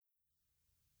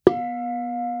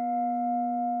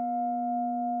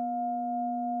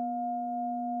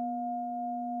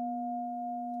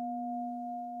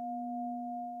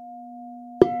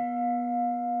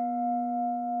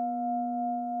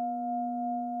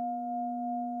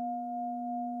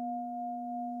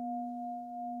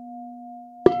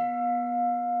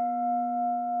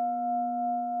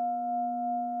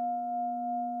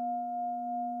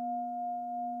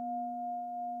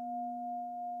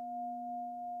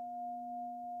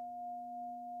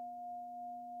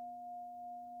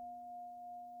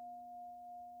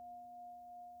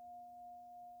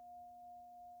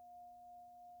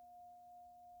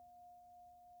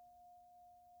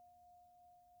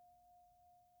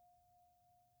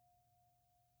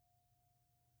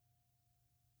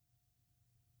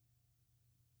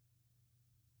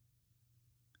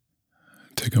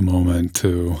Take a moment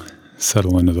to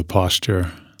settle into the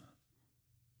posture.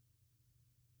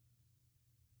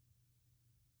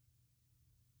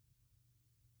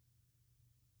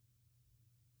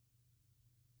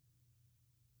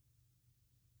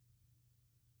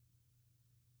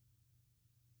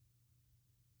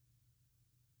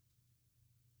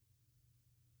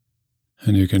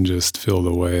 And you can just feel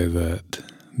the way that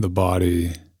the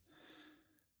body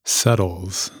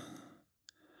settles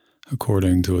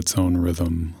according to its own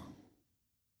rhythm.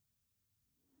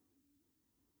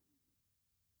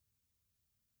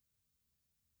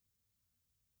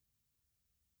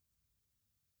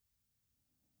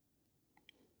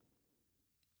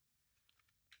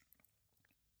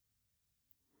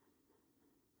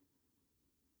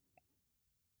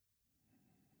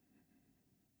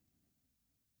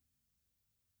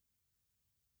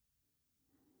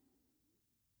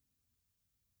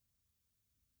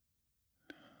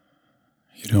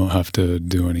 You don't have to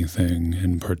do anything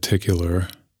in particular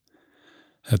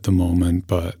at the moment,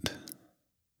 but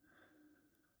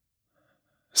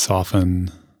soften,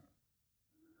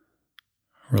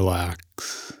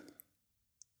 relax,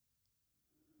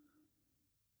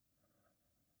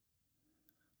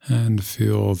 and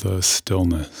feel the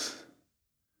stillness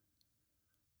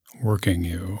working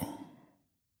you,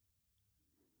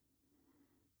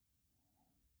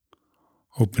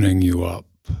 opening you up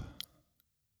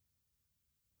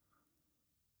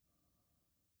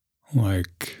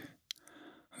like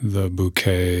the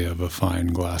bouquet of a fine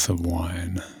glass of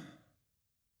wine,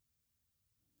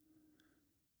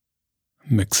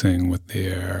 mixing with the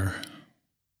air.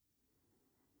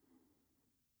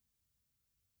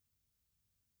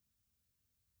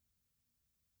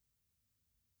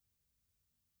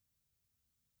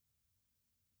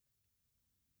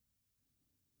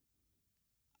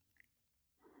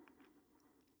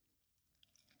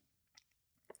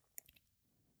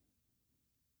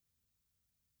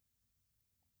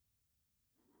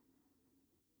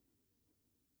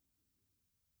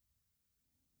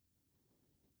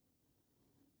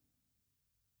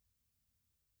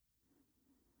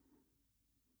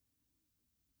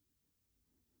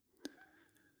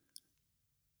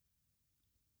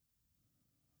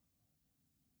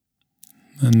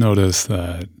 And notice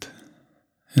that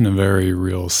in a very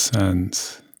real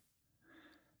sense,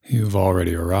 you've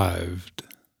already arrived.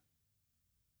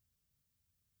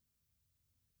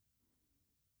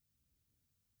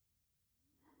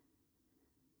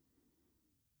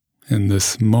 In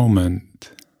this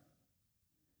moment,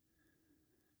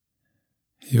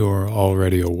 you're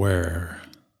already aware.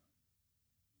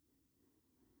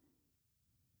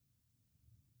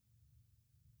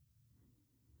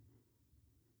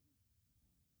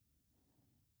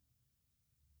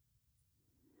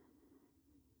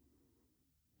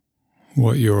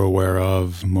 What you're aware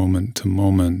of moment to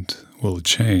moment will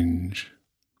change.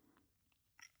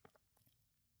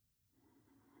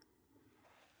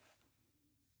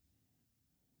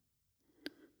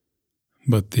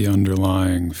 But the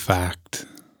underlying fact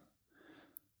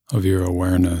of your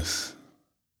awareness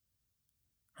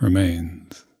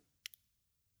remains.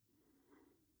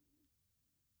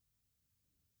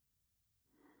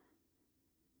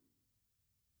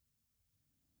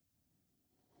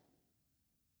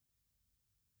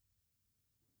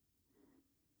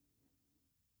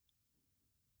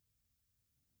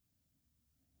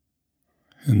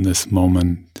 In this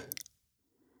moment,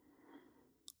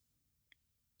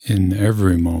 in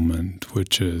every moment,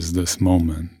 which is this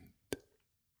moment,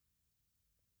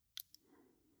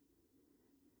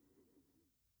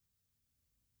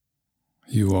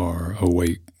 you are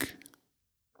awake,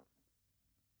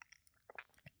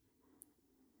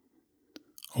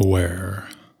 aware,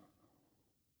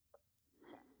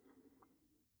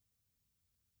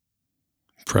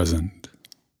 present.